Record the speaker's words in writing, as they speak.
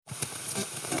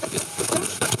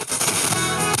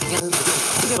Welcome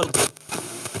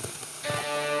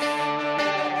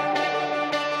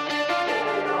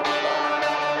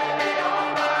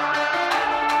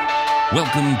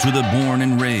to the Born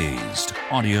and Raised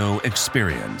audio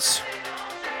experience,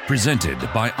 presented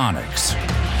by Onyx.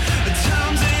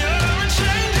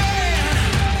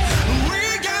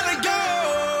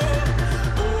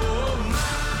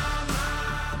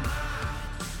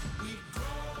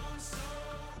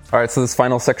 All right, so this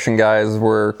final section, guys,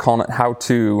 we're calling it how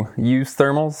to use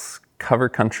thermals, cover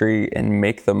country, and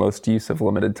make the most use of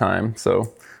limited time.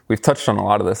 So we've touched on a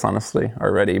lot of this, honestly,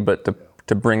 already, but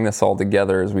to bring this all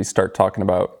together as we start talking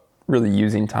about really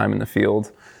using time in the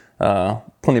field,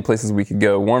 plenty of places we could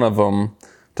go. One of them,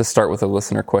 to start with a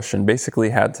listener question, basically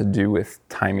had to do with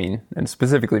timing, and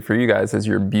specifically for you guys, as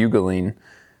you're bugling,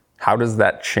 how does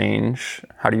that change?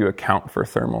 How do you account for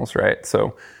thermals, right?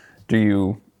 So do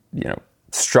you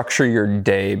structure your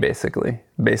day basically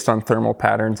based on thermal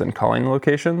patterns and calling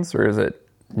locations, or is it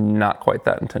not quite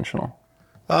that intentional?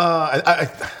 I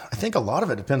think a lot of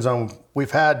it depends on,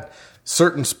 we've had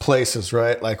certain places,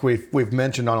 right? Like we've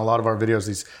mentioned on a lot of our videos,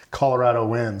 these Colorado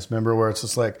winds, remember, where it's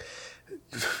just like,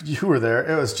 you were there.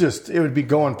 It would be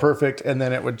going perfect. And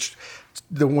then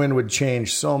the wind would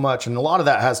change so much. And a lot of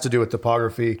that has to do with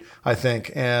topography, I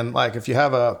think. And like, if you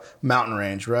have a mountain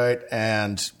range, right,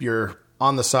 and you're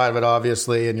on the side of it,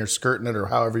 obviously, and you're skirting it or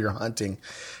however you're hunting,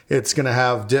 it's going to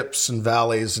have dips and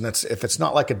valleys. And if it's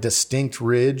not like a distinct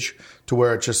ridge to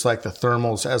where it's just like the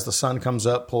thermals, as the sun comes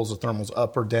up, pulls the thermals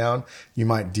up or down, you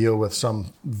might deal with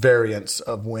some variance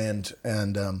of wind.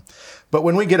 And, but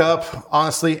when we get up,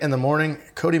 honestly, in the morning,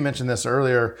 Cody mentioned this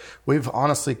earlier, we've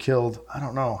honestly killed, I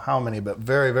don't know how many, but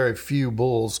very, very few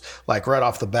bulls, like right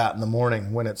off the bat in the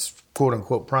morning when it's quote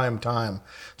unquote prime time.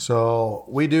 So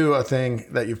we do a thing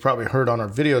that you've probably heard on our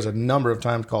videos a number of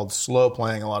times called slow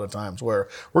playing, a lot of times, where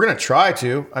we're going to try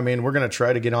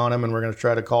to get on them, and we're going to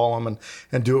try to call them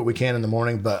and do what we can in the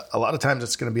morning. But a lot of times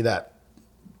it's going to be that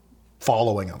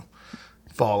following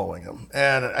them.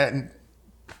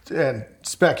 And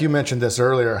Spec, you mentioned this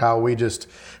earlier, how he's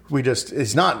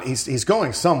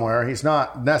going somewhere. He's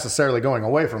not necessarily going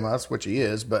away from us, which he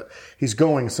is, but he's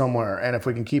going somewhere. And if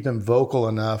we can keep him vocal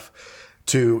enough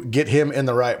to get him in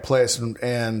the right place.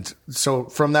 And so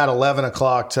from that 11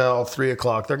 o'clock till 3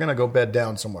 o'clock, they're going to go bed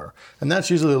down somewhere. And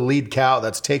that's usually the lead cow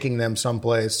that's taking them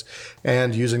someplace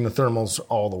and using the thermals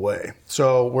all the way.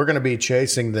 So we're going to be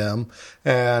chasing them,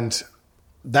 and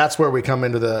that's where we come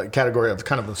into the category of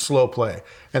kind of the slow play.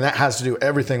 And that has to do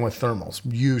everything with thermals,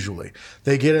 usually.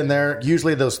 They get in there.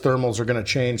 Usually those thermals are going to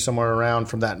change somewhere around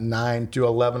from that 9 to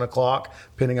 11 o'clock,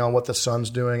 depending on what the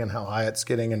sun's doing and how high it's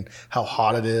getting and how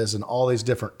hot it is and all these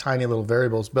different tiny little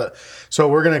variables. But so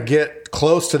we're going to get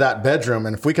close to that bedroom.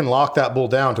 And if we can lock that bull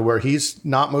down to where he's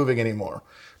not moving anymore,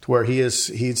 to where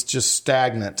he's just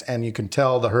stagnant, and you can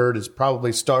tell the herd is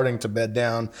probably starting to bed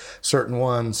down certain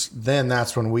ones, then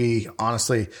that's when we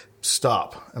honestly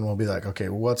stop, and we'll be like, okay,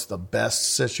 what's the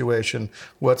best situation?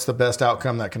 What's the best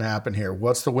outcome that can happen here?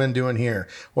 What's the wind doing here?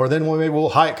 Or then maybe we'll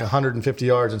hike 150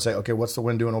 yards and say, okay, what's the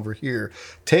wind doing over here?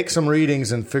 Take some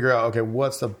readings and figure out, okay,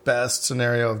 what's the best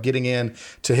scenario of getting in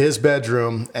to his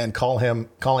bedroom and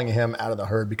calling him out of the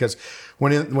herd? Because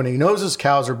when he knows his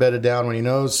cows are bedded down, when he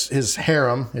knows his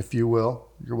harem, if you will,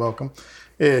 you're welcome,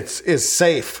 is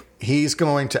safe, he's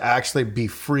going to actually be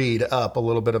freed up a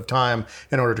little bit of time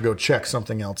in order to go check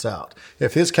something else out.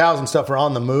 If his cows and stuff are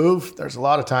on the move, there's a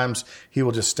lot of times he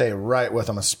will just stay right with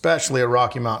them, especially a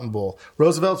Rocky Mountain bull.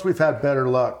 Roosevelt's, we've had better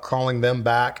luck calling them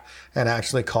back and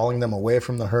actually calling them away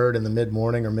from the herd in the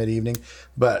mid-morning or mid-evening.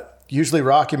 But usually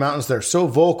Rocky Mountains, they're so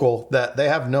vocal that they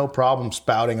have no problem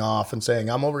spouting off and saying,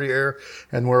 I'm over here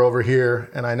and we're over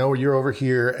here and I know you're over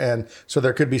here. And so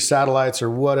there could be satellites or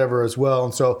whatever as well.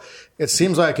 And so it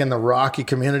seems like in the Rocky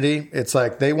community, it's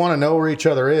like they want to know where each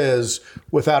other is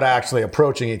without actually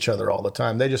approaching each other all the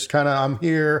time. They just kind of, I'm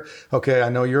here. Okay, I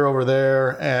know you're over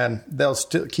there. And they'll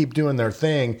still keep doing their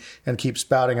thing and keep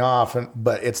spouting off.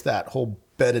 But it's that whole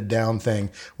bedded down thing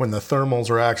when the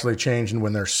thermals are actually changing,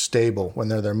 when they're stable, when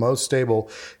they're their most stable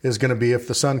is going to be if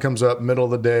the sun comes up middle of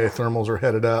the day, thermals are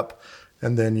headed up,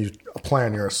 and then you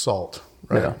plan your assault.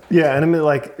 Right. Yeah. And I mean,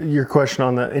 like your question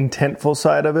on the intentful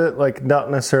side of it, like not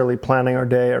necessarily planning our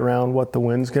day around what the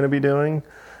wind's going to be doing.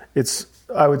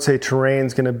 I would say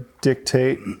terrain's going to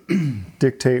dictate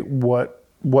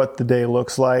what the day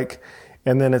looks like.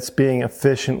 And then it's being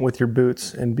efficient with your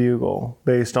boots and bugle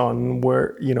based on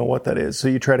where, what that is. So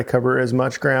you try to cover as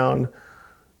much ground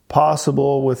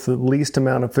possible with the least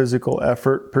amount of physical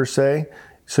effort per se.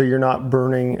 So you're not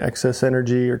burning excess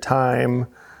energy or time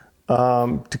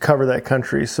to cover that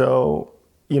country. So,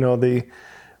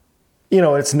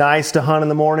 it's nice to hunt in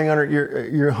the morning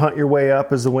you hunt your way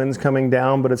up as the wind's coming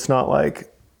down, but it's not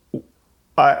like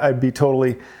I'd be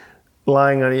totally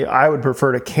lying on you. I would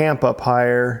prefer to camp up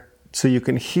higher so you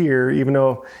can hear, even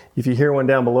though if you hear one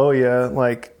down below you,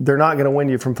 like they're not going to wind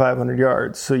you from 500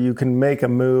 yards. So you can make a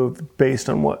move based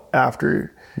on what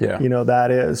after,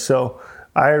 that is. So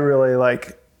I really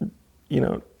like,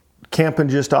 camping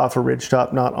just off a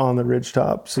ridgetop, not on the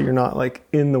ridgetop. So you're not like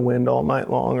in the wind all night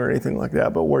long or anything like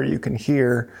that, but where you can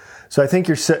hear. So I think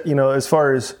you're set, as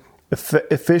far as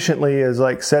efficiently as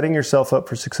like setting yourself up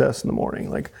for success in the morning.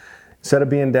 Like instead of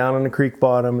being down on the creek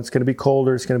bottom, it's going to be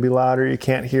colder, it's going to be louder, you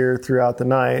can't hear throughout the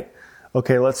night.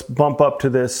 Okay, let's bump up to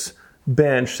this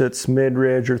bench that's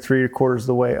mid-ridge or 3/4 of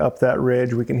the way up that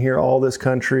ridge. We can hear all this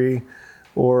country,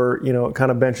 or, it kind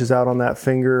of benches out on that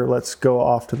finger. Let's go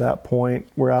off to that point.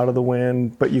 We're out of the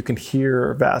wind, but you can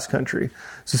hear vast country.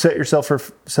 So set yourself for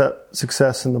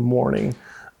success in the morning.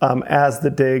 As the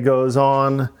day goes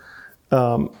on,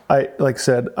 like I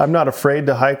said, I'm not afraid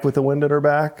to hike with the wind at our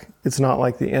back. It's not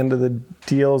like the end of the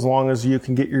deal as long as you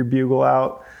can get your bugle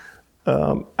out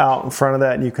in front of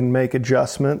that and you can make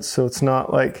adjustments. So it's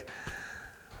not like,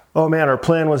 oh man, our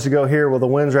plan was to go here. Well, the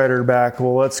wind's right at our back.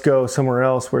 Well, let's go somewhere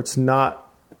else where it's not,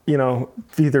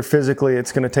 either physically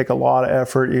it's going to take a lot of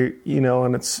effort, and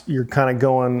you're kind of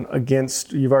going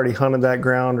against, you've already hunted that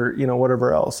ground or,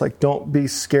 whatever else. Like, don't be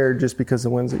scared just because the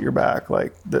wind's at your back,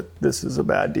 like that this is a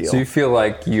bad deal. So you feel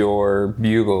like your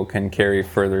bugle can carry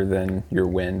further than your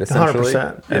wind, essentially?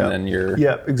 100%. And then you're...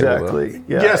 Yep, exactly.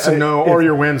 Yeah. Yes and no, or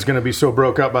your wind's going to be so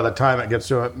broke up by the time it gets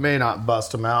to it, may not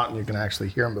bust them out and you can actually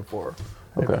hear them before.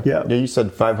 Okay. Yeah. Yeah, you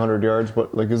said 500 yards,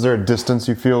 but like, is there a distance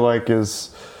you feel like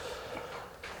is...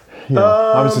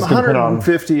 obviously it's gonna put on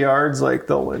 150 yards, like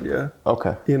they'll wind you.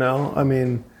 Okay.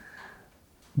 And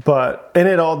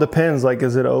it all depends. Like,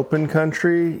 is it open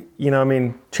country?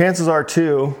 Chances are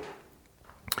too,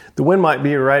 the wind might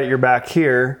be right at your back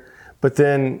here, but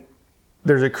then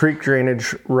there's a creek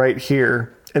drainage right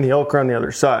here and the elk are on the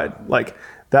other side. Like,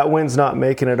 that wind's not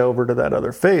making it over to that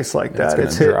other face like that.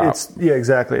 Yeah,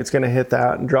 exactly. It's going to hit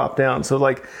that and drop down. So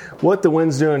like what the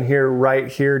wind's doing here, right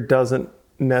here, doesn't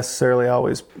necessarily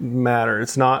always matter.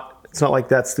 It's not like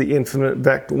that's the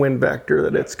infinite wind vector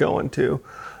that it's going to,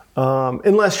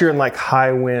 unless you're in like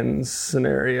high winds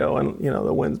scenario and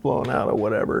the wind's blowing out or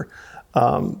whatever.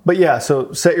 But yeah,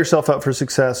 so set yourself up for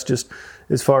success just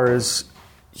as far as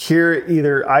hear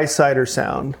either eyesight or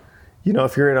sound.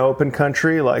 If you're in open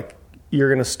country, like you're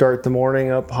going to start the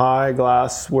morning up high,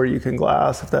 glass where you can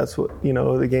glass if that's what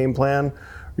the game plan,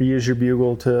 or use your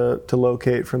bugle to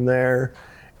locate from there.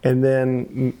 And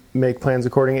then make plans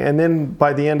accordingly. And then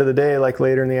by the end of the day, like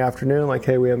later in the afternoon, like,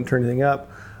 hey, we haven't turned anything up.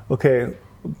 Okay,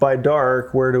 by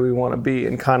dark, where do we want to be?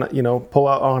 And kind of, pull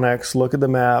out Onyx, look at the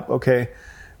map. Okay,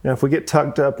 now if we get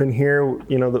tucked up in here,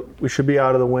 we should be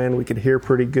out of the wind. We could hear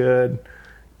pretty good.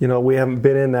 We haven't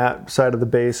been in that side of the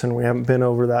basin. We haven't been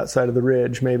over that side of the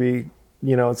ridge. Maybe,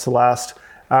 it's the last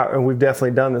hour. And we've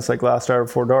definitely done this, like last hour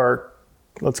before dark.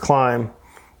 Let's climb.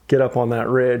 Get up on that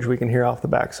ridge. We can hear off the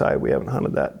backside. We haven't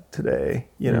hunted that today,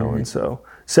 and so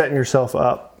setting yourself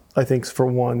up, I think, is for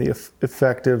one, the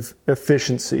effective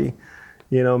efficiency,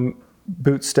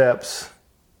 boot steps,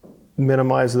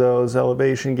 minimize those,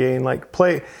 elevation gain, like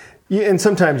play. And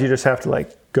sometimes you just have to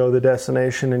like go to the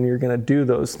destination and you're going to do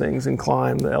those things and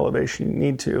climb the elevation you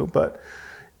need to, but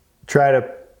try to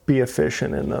be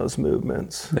efficient in those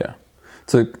movements. Yeah.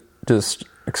 So just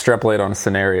extrapolate on a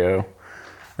scenario.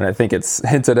 And I think it's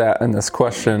hinted at in this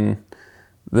question.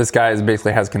 This guy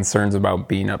basically has concerns about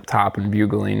being up top and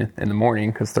bugling in the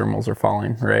morning because thermals are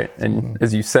falling, right? And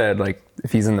as you said, like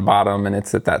if he's in the bottom and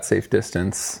it's at that safe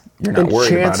distance, you're not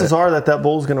worried about it. Chances are that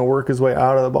bull's going to work his way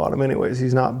out of the bottom anyways.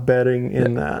 He's not bedding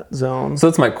in that zone. So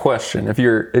that's my question. If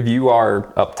you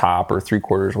are up top or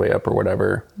 3/4 way up or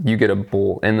whatever, you get a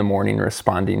bull in the morning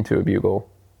responding to a bugle.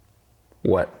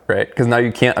 What, right? Because now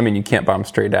you can't bomb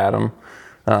straight at him.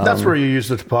 That's where you use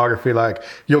the topography. Like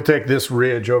you'll take this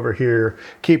ridge over here,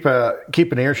 keep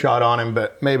an earshot on him,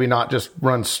 but maybe not just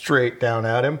run straight down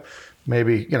at him.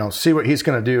 Maybe, see what he's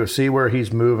going to do, see where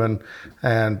he's moving.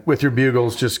 And with your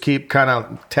bugles, just keep kind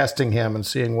of testing him and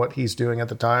seeing what he's doing at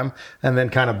the time. And then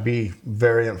kind of be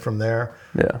variant from there.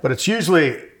 Yeah. But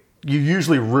you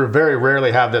usually very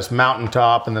rarely have this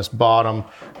mountaintop and this bottom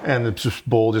and the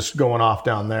bull just going off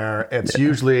down there. It's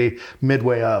usually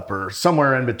midway up or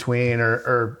somewhere in between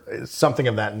or something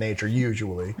of that nature,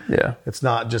 usually. Yeah. It's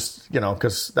not just,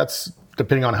 because that's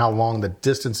depending on how long the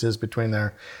distance is between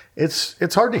there,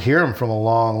 it's hard to hear them from a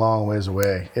long, long ways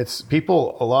away. It's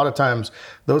people, a lot of times,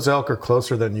 those elk are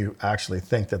closer than you actually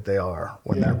think that they are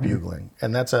when they're bugling.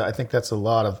 And I think that's a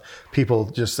lot of people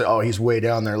just say, oh, he's way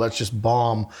down there, let's just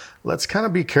bomb. Let's kind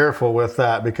of be careful with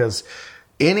that, because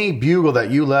any bugle that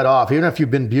you let off, even if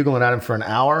you've been bugling at him for an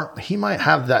hour, he might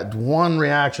have that one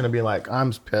reaction to be like,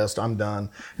 I'm pissed, I'm done,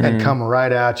 and come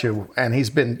right at you. And he's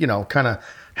been, kind of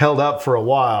held up for a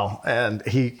while, and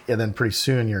then pretty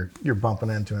soon you're bumping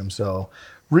into him. So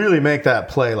really make that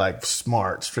play like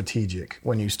smart, strategic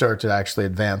when you start to actually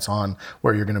advance on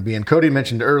where you're going to be. And Cody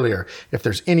mentioned earlier, if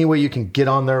there's any way you can get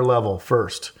on their level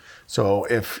first. So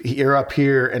if you're up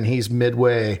here and he's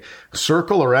midway,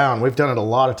 circle around. We've done it a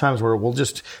lot of times where we'll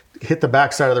just hit the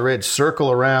backside of the ridge, circle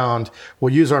around.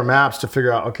 We'll use our maps to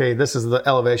figure out, okay, this is the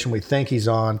elevation we think he's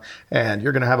on, and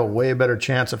you're going to have a way better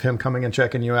chance of him coming and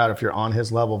checking you out if you're on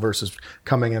his level versus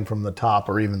coming in from the top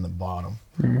or even the bottom.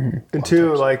 Mm-hmm. And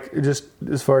two, like just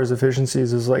as far as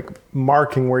efficiencies, is like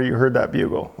marking where you heard that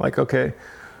bugle. Like, okay,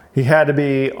 he had to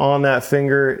be on that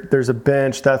finger. There's a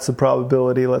bench. That's the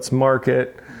probability. Let's mark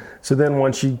it. So then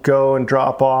once you go and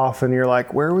drop off and you're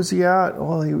like, where was he at?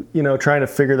 Well, trying to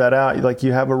figure that out.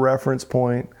 You have a reference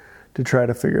point to try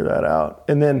to figure that out.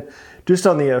 And then just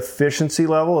on the efficiency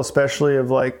level, especially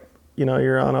of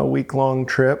you're on a week-long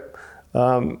trip,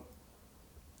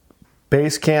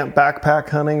 base camp backpack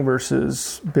hunting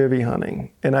versus bivvy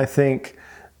hunting. And I think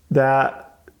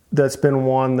that's been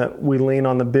one that we lean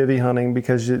on the bivvy hunting,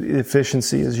 because the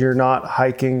efficiency is you're not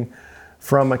hiking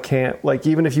from a camp. Like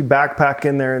even if you backpack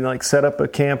in there and like set up a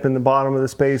camp in the bottom of the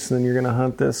space and then you're going to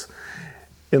hunt this,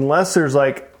 unless there's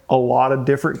like a lot of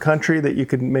different country that you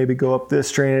could maybe go up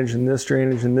this drainage and this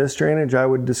drainage and this drainage, I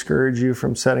would discourage you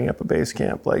from setting up a base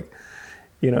camp. Like,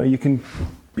 you can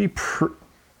be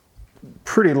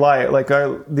pretty light. Like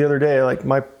the other day, like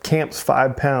my camp's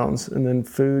 5 pounds, and then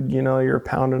food, you're 1.5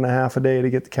 pounds a day to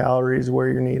get the calories where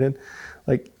you're needed.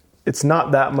 Like, it's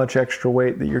not that much extra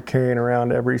weight that you're carrying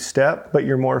around every step, but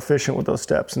you're more efficient with those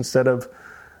steps instead of,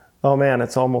 oh man,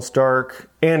 it's almost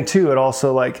dark. And two, it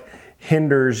also like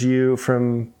hinders you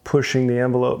from pushing the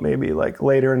envelope maybe like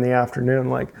later in the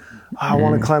afternoon. Like, I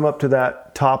want to climb up to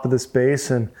that top of this base,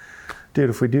 and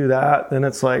dude, if we do that, then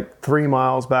it's like 3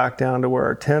 miles back down to where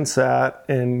our tent's at,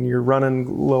 and you're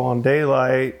running low on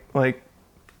daylight. Like,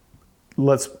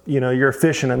 you're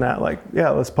efficient in that. Like,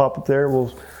 yeah, let's pop up there.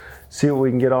 We'll see what we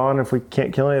can get on. If we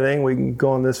can't kill anything, we can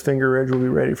go on this finger ridge. We'll be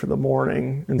ready for the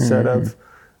morning instead of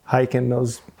hiking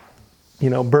those,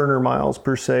 burner miles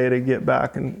per se to get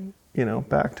back and,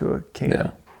 back to a camp.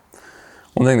 Yeah.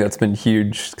 One thing that's been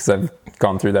huge, because I've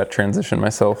gone through that transition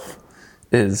myself,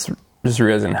 is just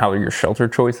realizing how your shelter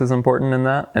choice is important in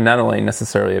that. And not only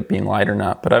necessarily it being light or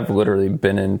not, but I've literally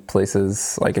been in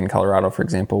places like in Colorado, for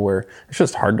example, where it's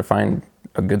just hard to find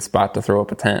a good spot to throw up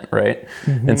a tent, right?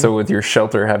 And so with your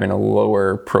shelter having a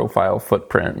lower profile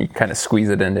footprint, you kind of squeeze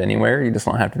it into anywhere. You just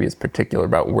don't have to be as particular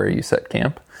about where you set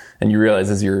camp. And you realize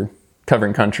as you're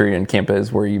covering country and camp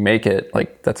is where you make it,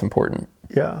 like that's important.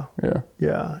 Yeah.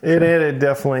 It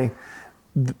definitely,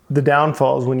 the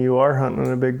downfall is when you are hunting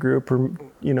in a big group or,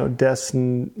 desks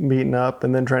and meeting up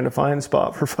and then trying to find a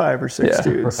spot for 5 or 6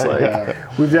 dudes.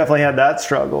 Like we've definitely had that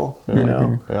struggle,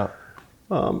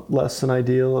 less than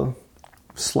ideal.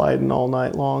 Sliding all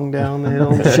night long down the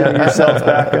hill and shooting yourself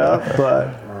back up,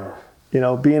 but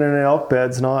being in an elk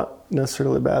bed's not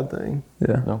necessarily a bad thing.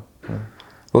 Yeah. No.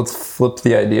 Let's flip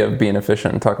the idea of being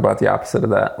efficient and talk about the opposite of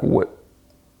that.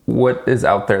 What is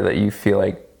out there that you feel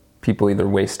like people either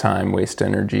waste time, waste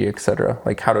energy, etc.?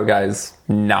 Like, how do guys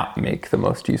not make the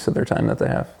most use of their time that they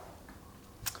have?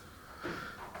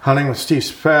 Hunting with Steve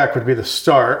Speck would be the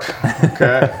start.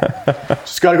 Okay.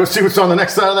 Just got to go see what's on the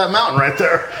next side of that mountain right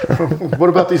there. What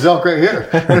about these elk right here?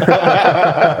 Yeah.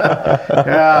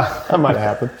 That might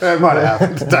have happened. It might have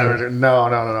happened.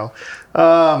 No.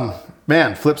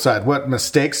 Man, flip side. What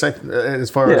mistakes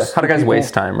as far as... How do guys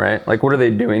waste time, right? Like, what are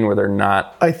they doing where they're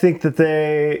not... I think that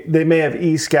they may have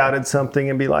e-scouted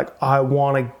something and be like, I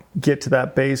want to get to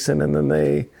that basin, and then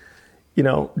they...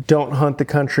 don't hunt the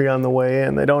country on the way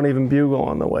in. They don't even bugle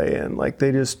on the way in. Like they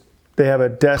have a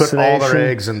destination. Put all their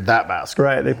eggs in that basket.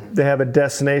 Right. They have a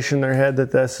destination in their head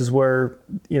that this is where,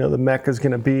 the Mecca's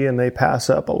going to be, and they pass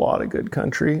up a lot of good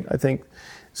country. I think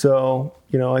so.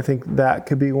 I think that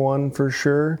could be one for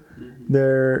sure.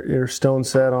 They're stone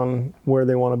set on where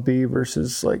they want to be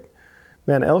versus like,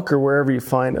 man, elk are wherever you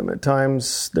find them. At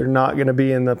times, they're not going to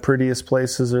be in the prettiest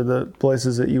places or the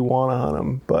places that you want to hunt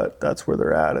them, but that's where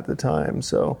they're at the time.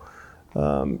 So,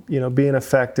 being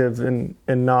effective and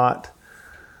not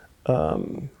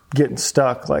getting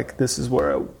stuck. Like this is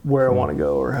where I want to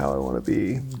go or how I want to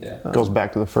be. Yeah. Goes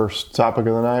back to the first topic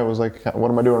of the night. Was like, what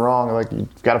am I doing wrong? Like, you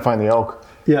got to find the elk.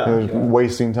 Yeah.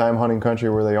 Wasting time hunting country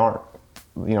where they aren't,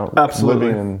 Absolutely.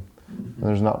 living, and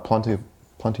there's not plenty of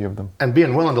them. And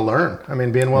being willing to learn. I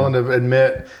mean, being willing to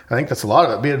admit, I think that's a lot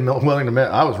of it, being willing to admit,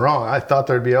 I was wrong. I thought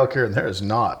there'd be elk here and there is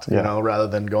not, rather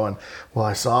than going, well,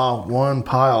 I saw one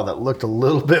pile that looked a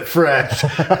little bit fresh.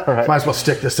 Right. Might as well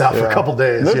stick this out for a couple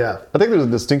days. I think there's a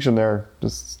distinction there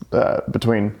just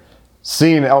between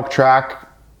seeing elk track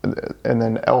and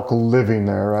then elk living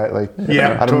there, right? Like,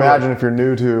 I'd imagine if you're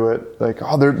new to it, like,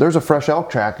 there's a fresh elk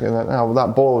track, and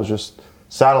that bull is just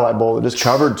satellite bull that just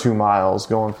covered 2 miles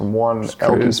going from one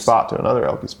elky spot to another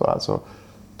elky spot. So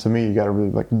to me, you got to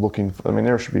really like looking for,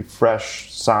 there should be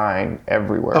fresh sign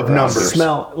everywhere of numbers.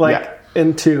 Smell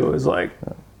and 2 is like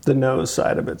the nose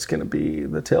side of it's going to be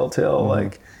the telltale.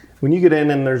 Like when you get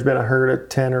in and there's been a herd of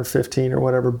 10 or 15 or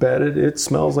whatever bedded, it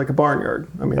smells like a barnyard.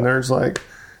 I mean, there's like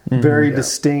very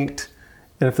distinct,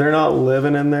 and if they're not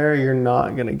living in there, you're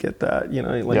not going to get that.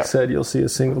 You said, you'll see a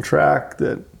single track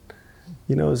that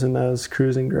is in those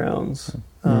cruising grounds.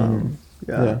 And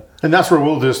that's where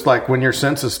we'll just, like, when your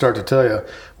senses start to tell you,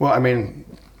 well, I mean,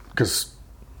 because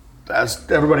as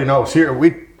everybody knows here,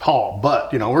 we haul,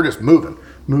 but, we're just moving,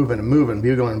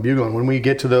 bugling. When we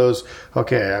get to those,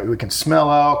 okay, we can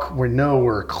smell elk, we know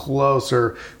we're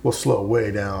closer, we'll slow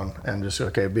way down and just,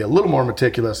 be a little more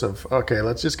meticulous of,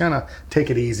 let's just kind of take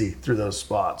it easy through those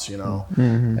spots,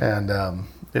 and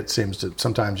it seems to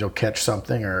sometimes you'll catch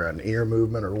something or an ear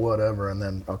movement or whatever, and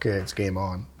then, it's game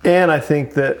on. And I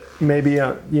think that maybe,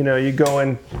 you go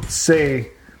and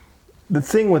say, the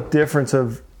thing with difference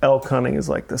of elk hunting is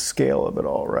like the scale of it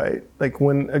all, right? Like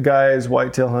when a guy is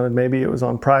whitetail hunted, maybe it was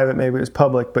on private, maybe it was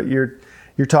public, but you're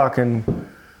talking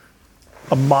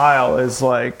a mile is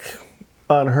like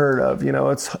unheard of.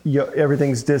 It's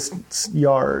everything's distance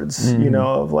yards,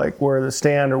 of like where the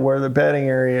stand or where the bedding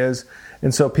area is.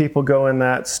 And so people go in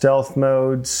that stealth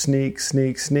mode, sneak.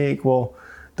 Well,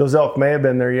 those elk may have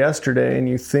been there yesterday and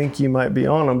you think you might be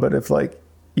on them, but if like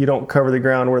you don't cover the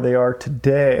ground where they are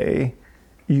today,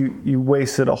 you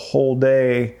wasted a whole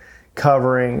day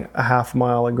covering a half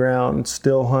mile of ground,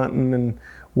 still hunting and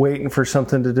waiting for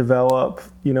something to develop,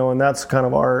 and that's kind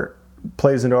of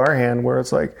plays into our hand where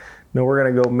it's like, no, we're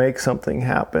going to go make something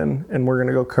happen and we're going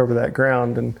to go cover that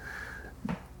ground. And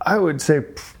I would say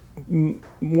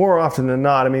more often than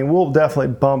not, I mean, we'll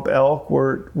definitely bump elk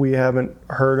where we haven't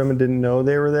heard them and didn't know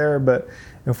they were there. But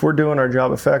if we're doing our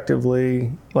job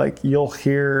effectively, like you'll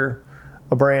hear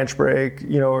a branch break,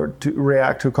 or to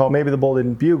react to a call. Maybe the bull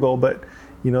didn't bugle, but,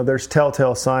 there's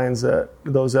telltale signs that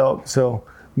those elk, so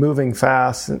moving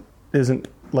fast isn't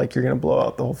like you're going to blow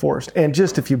out the whole forest. And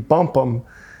just if you bump them,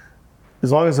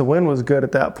 as long as the wind was good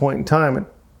at that point in time,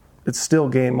 it's still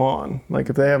game on. Like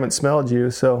if they haven't smelled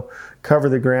you, so cover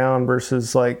the ground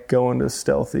versus like going to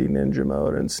stealthy ninja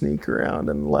mode and sneak around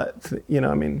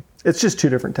and it's just 2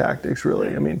 different tactics,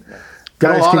 really. I mean,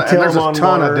 guys can kill them on there's a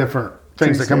ton water, of different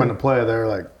things that come into play there.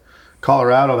 Like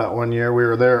Colorado, that one year we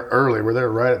were there early. We're there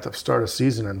right at the start of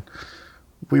season, and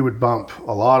we would bump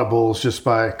a lot of bulls just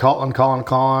by calling.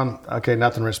 Okay,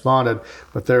 nothing responded,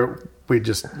 but we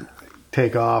just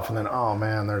take off, and then, oh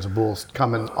man, there's a bull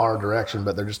coming our direction,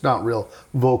 but they're just not real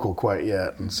vocal quite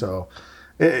yet. And so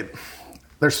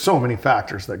there's so many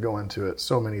factors that go into it,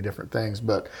 so many different things.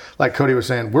 But like Cody was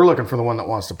saying, we're looking for the one that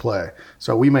wants to play.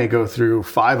 So we may go through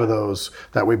 5 of those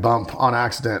that we bump on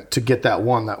accident to get that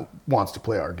one that wants to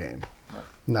play our game.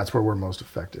 And that's where we're most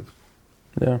effective.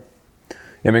 Yeah.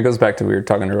 I mean, it goes back to, we were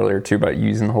talking earlier too about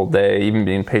using the whole day, even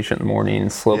being patient in the morning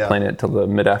and slow playing it till the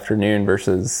mid-afternoon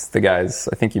versus the guys,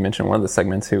 I think you mentioned one of the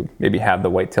segments, who maybe have the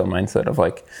whitetail mindset of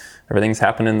like, everything's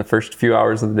happening the first few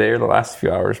hours of the day or the last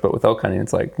few hours, but with elk hunting,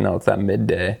 it's like, no, it's that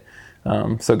midday.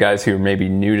 So guys who are maybe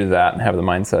new to that and have the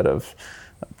mindset of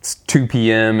it's 2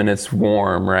 p.m. and it's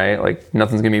warm, right? Like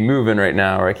nothing's going to be moving right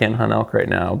now, or I can't hunt elk right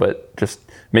now, but just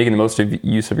making the most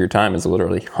use of your time is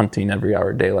literally hunting every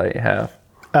hour of daylight you have.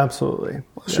 Absolutely.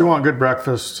 If you want good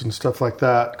breakfast and stuff like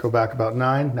that, go back about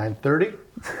 9:30,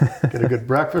 get a good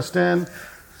breakfast in.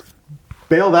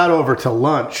 Bail that over to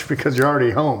lunch because you're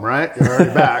already home, right? You're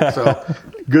already back. So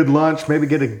good lunch, maybe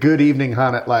get a good evening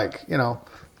hunt at like,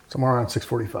 somewhere around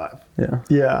 6:45. Yeah.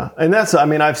 Yeah. And that's, I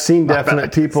mean, I've seen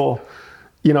definite people,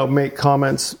 make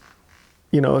comments,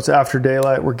 it's after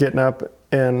daylight, we're getting up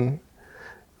and,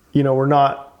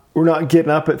 we're not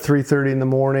getting up at 3:30 in the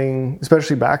morning,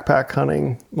 especially backpack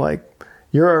hunting. Like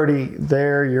you're already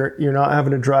there. You're not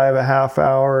having to drive a half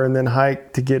hour and then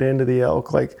hike to get into the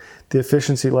elk. Like the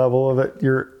efficiency level of it,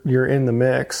 you're in the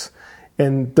mix.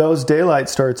 And those daylight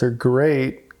starts are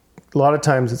great a lot of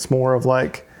times it's more of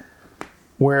like,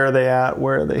 where are they at?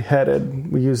 Where are they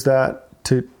headed? We use that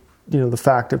to, the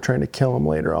fact of trying to kill them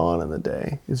later on in the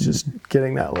day. It's just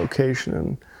getting that location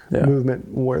and movement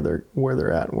where they're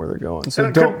at and where they're going. So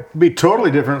and it could be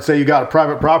totally different. Say you got a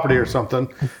private property or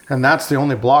something, and that's the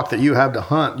only block that you have to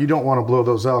hunt. You don't want to blow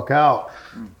those elk out.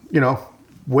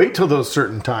 Wait till those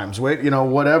certain times. Wait,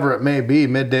 whatever it may be,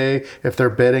 midday, if they're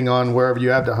bedding on wherever you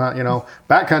have to hunt.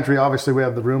 Backcountry, obviously we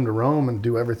have the room to roam and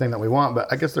do everything that we want,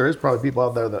 but I guess there is probably people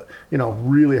out there that,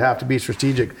 really have to be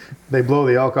strategic. They blow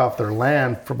the elk off their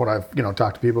land. From what I've,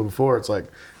 talked to people before, it's like,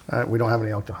 we don't have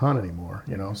any elk to hunt anymore,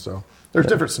 so there's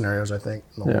different scenarios, I think.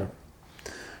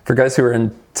 For guys who are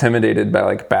intimidated by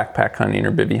like backpack hunting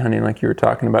or bivvy hunting, like you were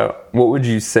talking about, what would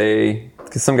you say?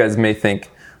 Because some guys may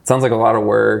think, it sounds like a lot of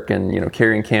work and,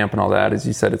 carrying camp and all that. As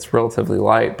you said, it's relatively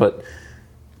light, but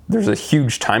there's a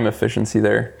huge time efficiency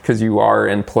there because you are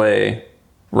in play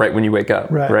right when you wake up,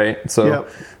 right? So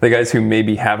the guys who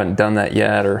maybe haven't done that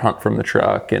yet or hunt from the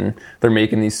truck and they're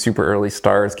making these super early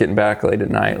starts, getting back late at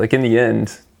night, like in the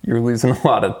end, you're losing a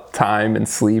lot of time and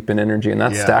sleep and energy, and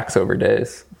that stacks over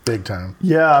days. Big time.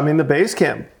 Yeah, I mean, the base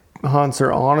camp hunts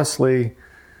are honestly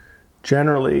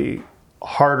generally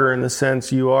harder in the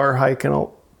sense you are hiking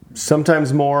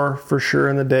sometimes more for sure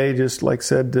in the day, just like I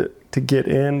said, to get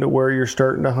into where you're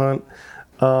starting to hunt.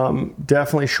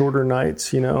 Definitely shorter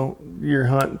nights, you're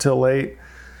hunting till late,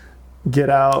 get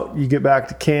out, you get back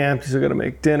to camp, you still got to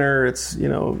make dinner. It's,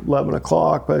 11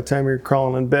 o'clock by the time you're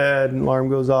crawling in bed and alarm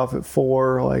goes off at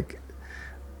 4,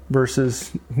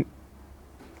 versus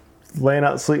laying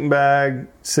out the sleeping bag,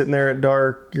 sitting there at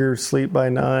dark, you're asleep by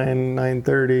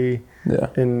 9:30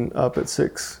 and up at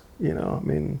 6,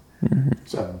 7:45.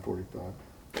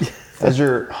 As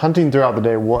you're hunting throughout the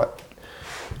day,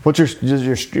 what's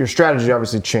your strategy?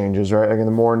 Obviously changes, right? Like in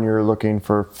the morning, you're looking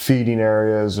for feeding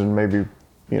areas, and maybe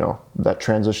that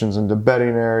transitions into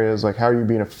bedding areas. Like, how are you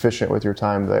being efficient with your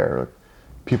time there? Like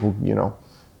people,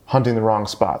 hunting the wrong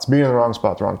spots, being in the wrong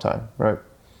spot at the wrong time, right?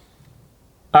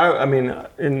 I mean,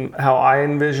 in how I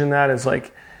envision that is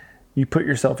like you put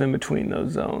yourself in between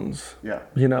those zones. Yeah.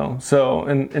 So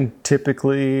and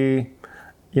typically,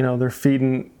 they're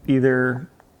feeding either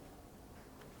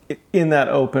in that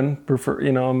open, prefer,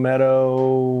 a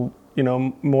meadow,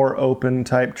 more open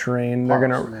type terrain.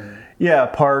 They're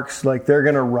parks, like they're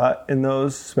going to rut in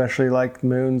those, especially like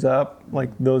moon's up. Like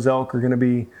those elk are going to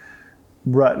be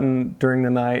rutting during the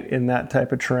night in that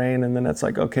type of terrain. And then it's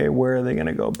like, okay, where are they going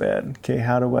to go bed? Okay,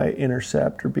 how do I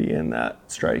intercept or be in that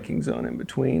striking zone in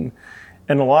between?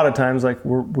 And a lot of times, like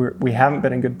we haven't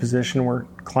been in good position. We're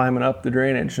climbing up the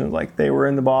drainage, and like they were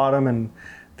in the bottom and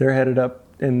they're headed up,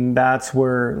 and that's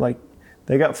where like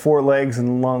they got 4 legs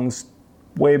and lungs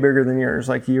way bigger than yours.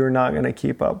 Like you're not going to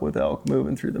keep up with elk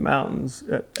moving through the mountains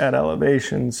at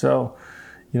elevation. So,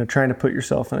 trying to put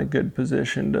yourself in a good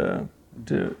position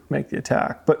to make the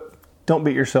attack, but don't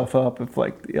beat yourself up if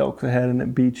like the elk's ahead and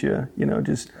it beats you.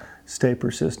 Just stay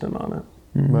persistent on it.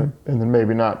 Mm-hmm. Right. And then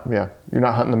maybe not, you're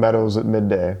not hunting the meadows at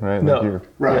midday, right? No. Like you're,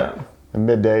 right. Yeah. At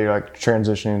midday, you're like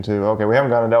transitioning to, okay, we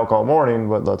haven't gotten to elk all morning,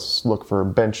 but let's look for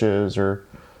benches or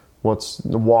what's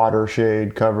the water,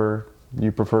 shade, cover.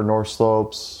 You prefer north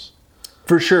slopes?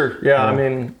 For sure. Yeah. I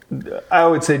mean, I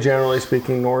would say generally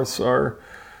speaking, norths are.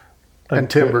 And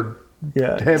timbered.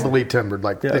 Yeah. Heavily timbered,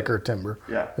 like thicker timber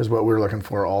is what we're looking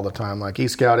for all the time. Like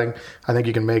e-scouting, I think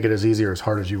you can make it as easy or as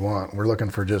hard as you want. We're looking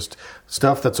for just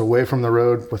stuff that's away from the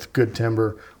road with good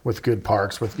timber, with good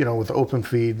parks, with open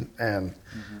feed and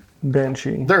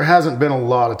benching. There hasn't been a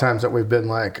lot of times that we've been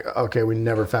like, okay, we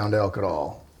never found elk at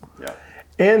all. Yeah.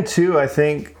 And two, I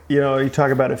think, you talk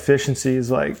about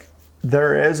efficiencies, like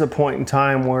there is a point in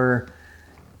time where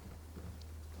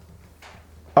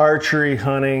archery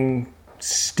hunting,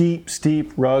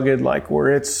 steep, rugged, like where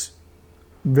it's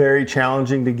very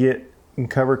challenging to get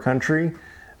and cover country,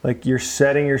 like you're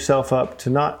setting yourself up to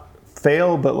not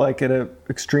fail, but like at an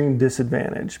extreme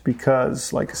disadvantage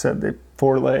because, like I said, they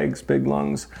 4 legs, big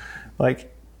lungs,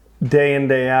 like day in,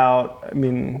 day out. I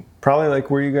mean, probably like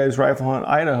where you guys rifle hunt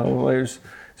Idaho, it's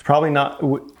probably not,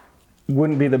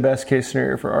 wouldn't be the best case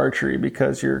scenario for archery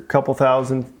because you're a couple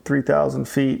thousand, 3,000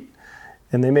 feet,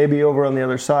 and they may be over on the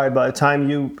other side. By the time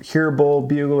you hear a bull,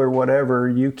 bugle, or whatever,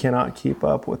 you cannot keep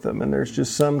up with them. And there's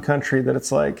just some country that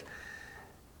it's like,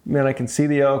 man, I can see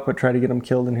the elk, but try to get them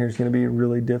killed in here is going to be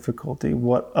really difficulty.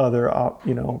 What other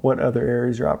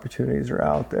areas or opportunities are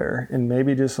out there? And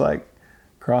maybe just like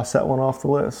cross that one off the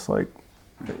list. Like,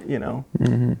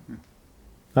 Mm-hmm.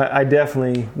 I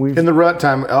definitely in the rut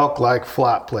time, elk like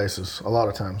flat places a lot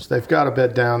of times. They've got to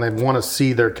bed down. They want to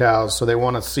see their cows, so they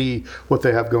want to see what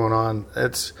they have going on.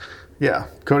 It's Yeah,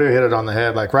 Cody hit it on the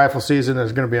head. Like rifle season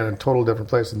is going to be in a total different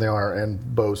place than they are in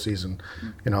bow season.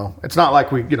 You know, it's not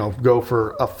like we go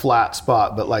for a flat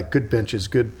spot, but like good benches,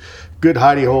 good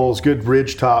hidey holes, good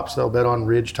ridge tops. They'll bet on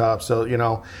ridge tops. So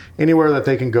anywhere that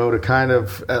they can go to kind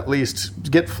of at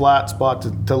least get flat spot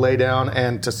to lay down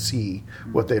and to see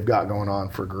what they've got going on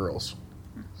for girls.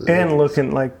 And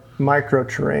looking like micro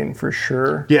terrain for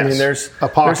sure. Yes, I mean, there's a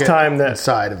pocket there's time that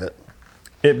inside of it.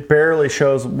 It barely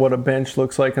shows what a bench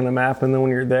looks like on the map, and then when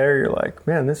you're there, you're like,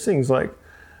 man, this thing's like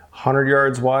 100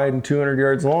 yards wide and 200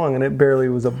 yards long, and it barely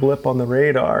was a blip on the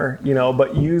radar,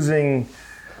 but using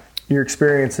your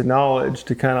experience and knowledge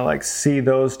to kind of like see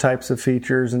those types of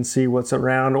features and see what's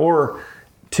around, or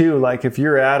too, like if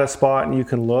you're at a spot and you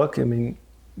can look, I mean,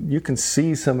 you can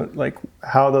see some, like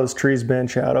how those trees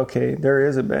bench out. Okay, there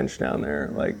is a bench down there,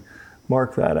 like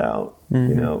mark that out,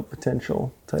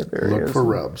 potential type areas. Look for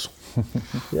rubs.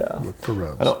 Yeah. Look for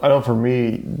rubs. I know for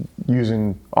me,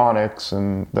 using Onyx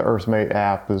and the Earthmate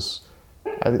app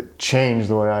changed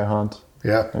the way I hunt.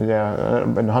 Yeah. Yeah.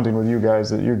 And hunting with you guys,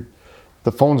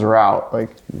 the phones are out. Like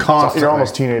constantly. You're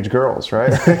almost teenage girls,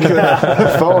 right?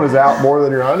 The phone is out more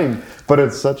than you're hunting, but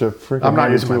it's such a freaking. I'm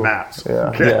not using tool. my maps. Yeah.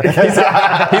 Okay.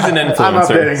 Yeah. He's an influencer. I'm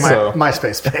updating my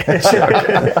MySpace page.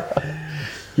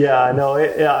 Yeah, I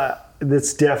know.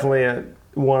 It's definitely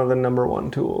one of the number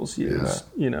one tools used.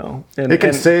 And it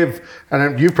can save,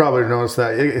 and you probably noticed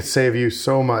that it can save you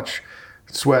so much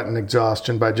sweat and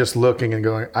exhaustion by just looking and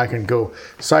going, I can go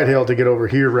side hill to get over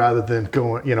here rather than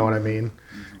going, you know what I mean?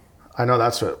 I know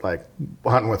that's what, like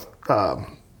hunting with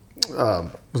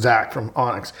Zach from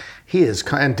Onyx, he is,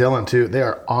 and Dylan too, they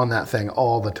are on that thing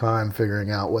all the time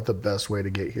figuring out what the best way to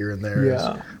get here and there is.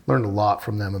 Learned a lot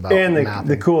from them about and mapping.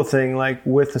 the cool thing, like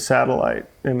with the satellite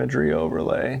imagery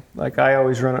overlay, like I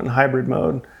always run it in hybrid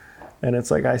mode, and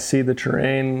it's like I see the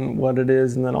terrain, what it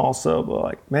is, and then also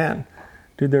like, man,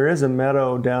 dude, there is a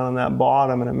meadow down on that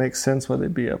bottom, and it makes sense why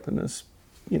they'd be up in this,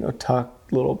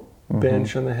 tucked little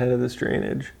bench on the head of this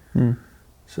drainage.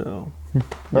 So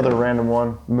another random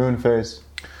one, moon phase.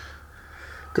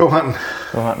 Go hunting.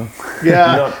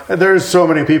 Yeah, there's so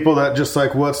many people that just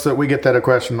like, we get that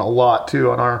question a lot too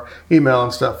on our email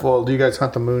and stuff. Well, do you guys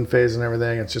hunt the moon phase and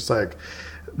everything? It's just like,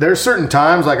 there's certain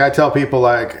times, like I tell people,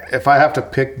 like if I have to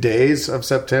pick days of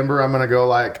September, I'm going to go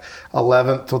like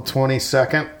 11th to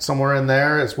 22nd, somewhere in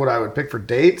there is what I would pick for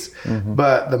dates.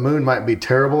 But the moon might be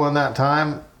terrible in that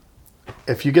time.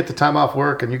 If you get the time off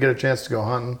work and you get a chance to go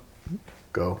hunting,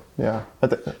 go. Yeah.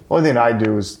 The only thing I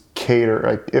do is cater.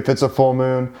 Like if it's a full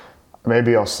moon,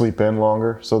 maybe I'll sleep in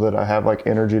longer so that I have like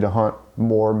energy to hunt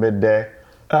more midday.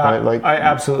 Right? I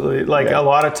absolutely a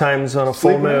lot of times on a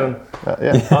full moon.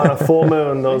 On a full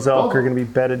moon, those elk are going to be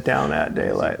bedded down at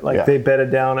daylight. They bedded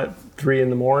down at 3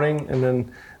 a.m, and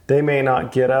then they may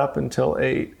not get up until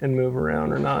 8 and move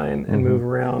around, or 9 and move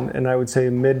around. And I would say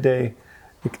midday.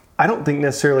 I don't think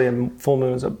necessarily a full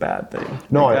moon is a bad thing.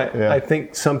 No, I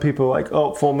think some people are like,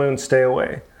 oh, full moon, stay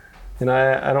away, and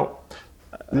I don't.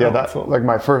 When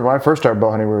I first started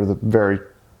bow hunting, we were the very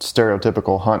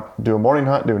stereotypical hunt: do a morning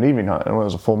hunt, do an evening hunt, and when it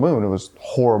was a full moon, it was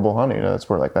horrible hunting. And that's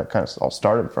where like that kind of all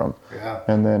started from. Yeah.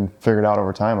 And then figured out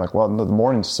over time, like, well, the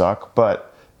mornings suck,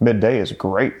 but midday is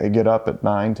great. They get up at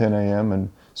 9, 10 a.m.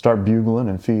 and start bugling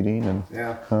and feeding, and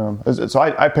so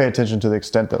I pay attention to the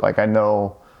extent that like I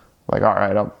know. Like, all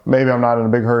right, maybe I'm not in a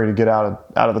big hurry to get out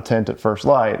of the tent at first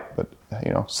light, but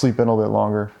sleep in a little bit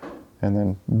longer, and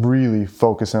then really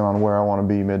focus in on where I want to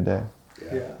be midday.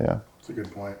 Yeah, that's a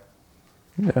good point.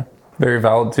 Yeah, very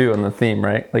valid too on the theme,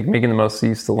 right? Like making the most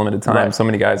use of limited time. Right. So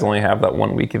many guys only have that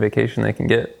 1 week of vacation they can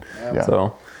get. Yeah.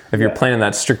 So if you're planning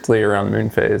that strictly around the moon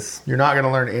phase, you're not going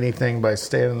to learn anything by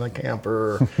staying in the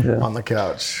camper or on the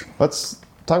couch. Let's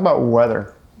talk about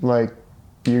weather. Like.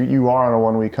 You are on a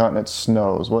 1 week hunt and it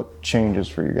snows. What changes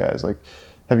for you guys? Like,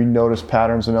 have you noticed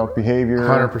patterns in elk behavior?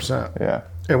 100%. Yeah.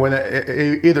 And when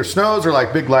it either snows or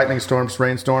like big lightning storms,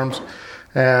 rainstorms,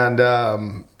 and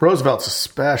Roosevelt's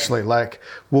especially, like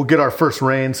we'll get our first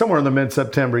rain somewhere in the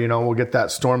mid-September, we'll get that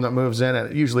storm that moves in,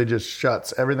 and it usually just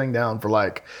shuts everything down for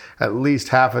like at least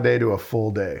half a day to a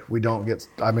full day. We don't get,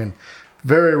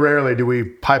 very rarely do we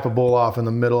pipe a bull off in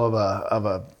the middle of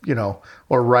a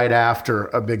or right after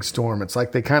a big storm. It's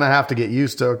like they kind of have to get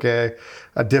used to,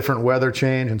 a different weather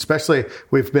change. And especially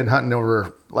we've been hunting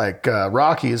over like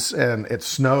Rockies and it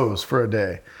snows for a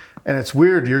day. And it's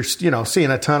weird. You're,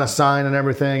 seeing a ton of sign and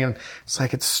everything. And it's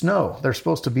like, it's snow. They're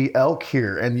supposed to be elk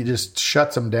here. And you just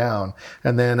shuts them down.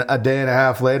 And then a day and a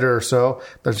half later or so,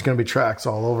 there's going to be tracks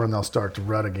all over and they'll start to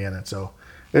rut again. And so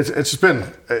it's just been,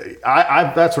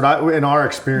 that's what in our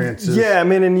experiences. Yeah,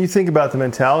 and you think about the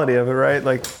mentality of it, right?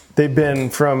 Like they've been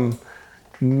from,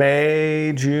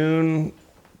 May, June,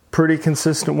 pretty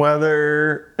consistent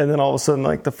weather, and then all of a sudden,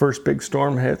 like the first big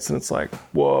storm hits, and it's like,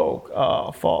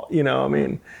 whoa, fall. You know, I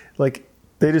mean, like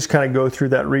they just kind of go through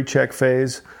that recheck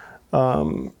phase.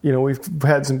 You know, we've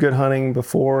had some good hunting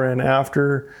before and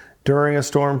after. During a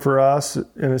storm for us,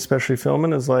 and especially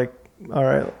filming, is like, all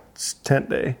right, it's tent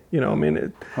day. You know, I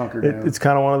mean, it's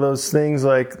kind of one of those things.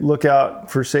 Like, look out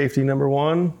for safety, number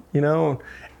one. You know,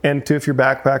 and two, if you're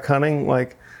backpack hunting,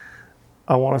 like,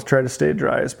 I want to try to stay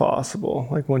dry as possible.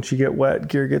 Like, once you get wet,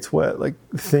 gear gets wet, like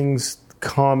things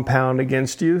compound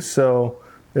against you. So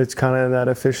it's kind of that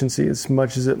efficiency, as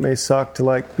much as it may suck to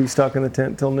like be stuck in the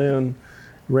tent till noon,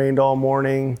 rained all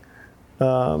morning,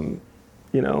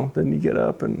 you know, then you get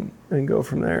up and go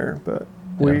from there. But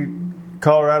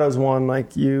Colorado's one,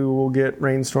 like, you will get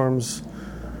rainstorms.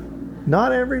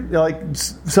 Not every, like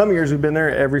some years we've been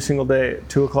there every single day at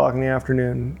 2:00 in the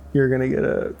afternoon, you're going to get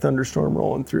a thunderstorm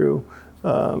rolling through.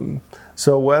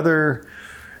 So weather,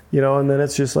 you know, and then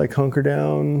it's just like hunker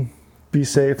down, be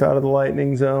safe out of the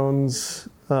lightning zones.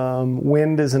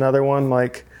 Wind is another one,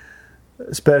 like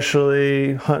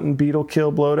especially hunting beetle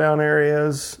kill blowdown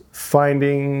areas,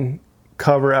 finding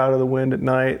cover out of the wind at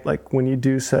night. Like when you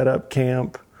do set up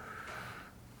camp,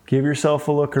 give yourself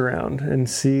a look around and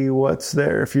see what's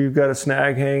there. If you've got a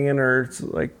snag hanging or it's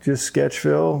like just sketch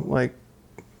fill, like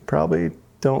probably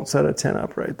don't set a tent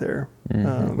up right there.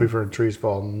 Mm-hmm. We've heard trees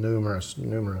fall numerous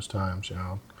times, you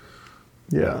know.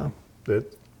 Yeah.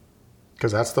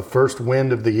 Because that's the first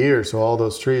wind of the year. So all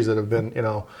those trees that have been, you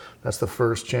know, that's the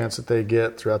first chance that they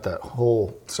get throughout that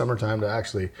whole summertime to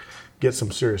actually get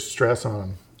some serious stress on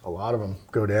them. A lot of them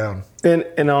go down.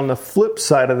 And on the flip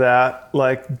side of that,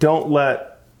 like, don't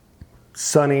let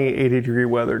sunny 80-degree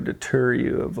weather deter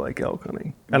you of like elk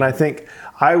hunting. And I think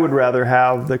I would rather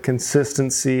have the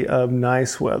consistency of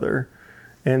nice weather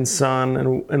and sun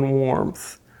and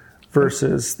warmth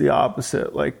versus the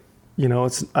opposite. Like, you know,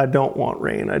 I don't want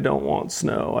rain, I don't want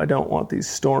snow, I don't want these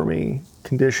stormy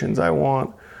conditions. I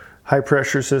want high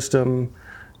pressure system,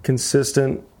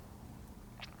 consistent.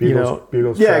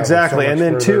 Bugles yeah, exactly. So and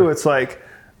then too, it's like,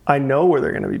 I know where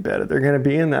they're going to be bedded. They're going to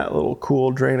be in that little cool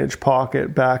drainage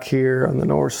pocket back here on the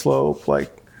north slope,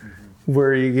 like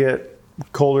where you get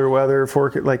colder weather.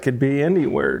 Like could be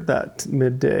anywhere that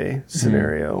midday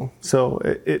scenario. So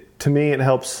it to me, it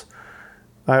helps.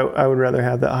 I would rather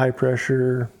have that high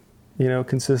pressure, you know,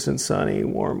 consistent sunny,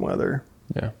 warm weather.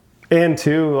 Yeah. And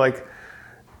too, like,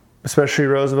 especially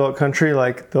Roosevelt country,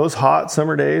 like those hot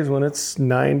summer days when it's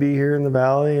 90 here in the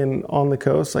valley and on the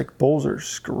coast, like bulls are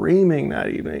screaming that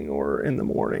evening or in the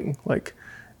morning. Like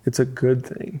it's a good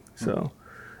thing. So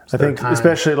I think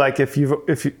especially like if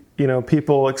you know,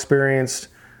 people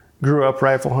grew up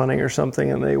rifle hunting or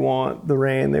something and they want the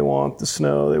rain, they want the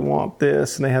snow, they want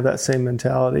this, and they have that same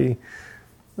mentality.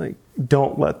 Like,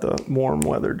 don't let the warm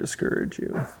weather discourage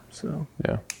you. So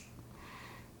yeah.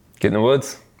 Get in the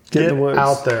woods. Get in the woods.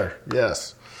 Out there,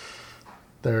 yes.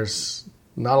 There's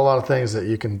not a lot of things that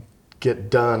you can get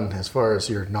done as far as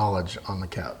your knowledge on the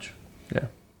couch. Yeah.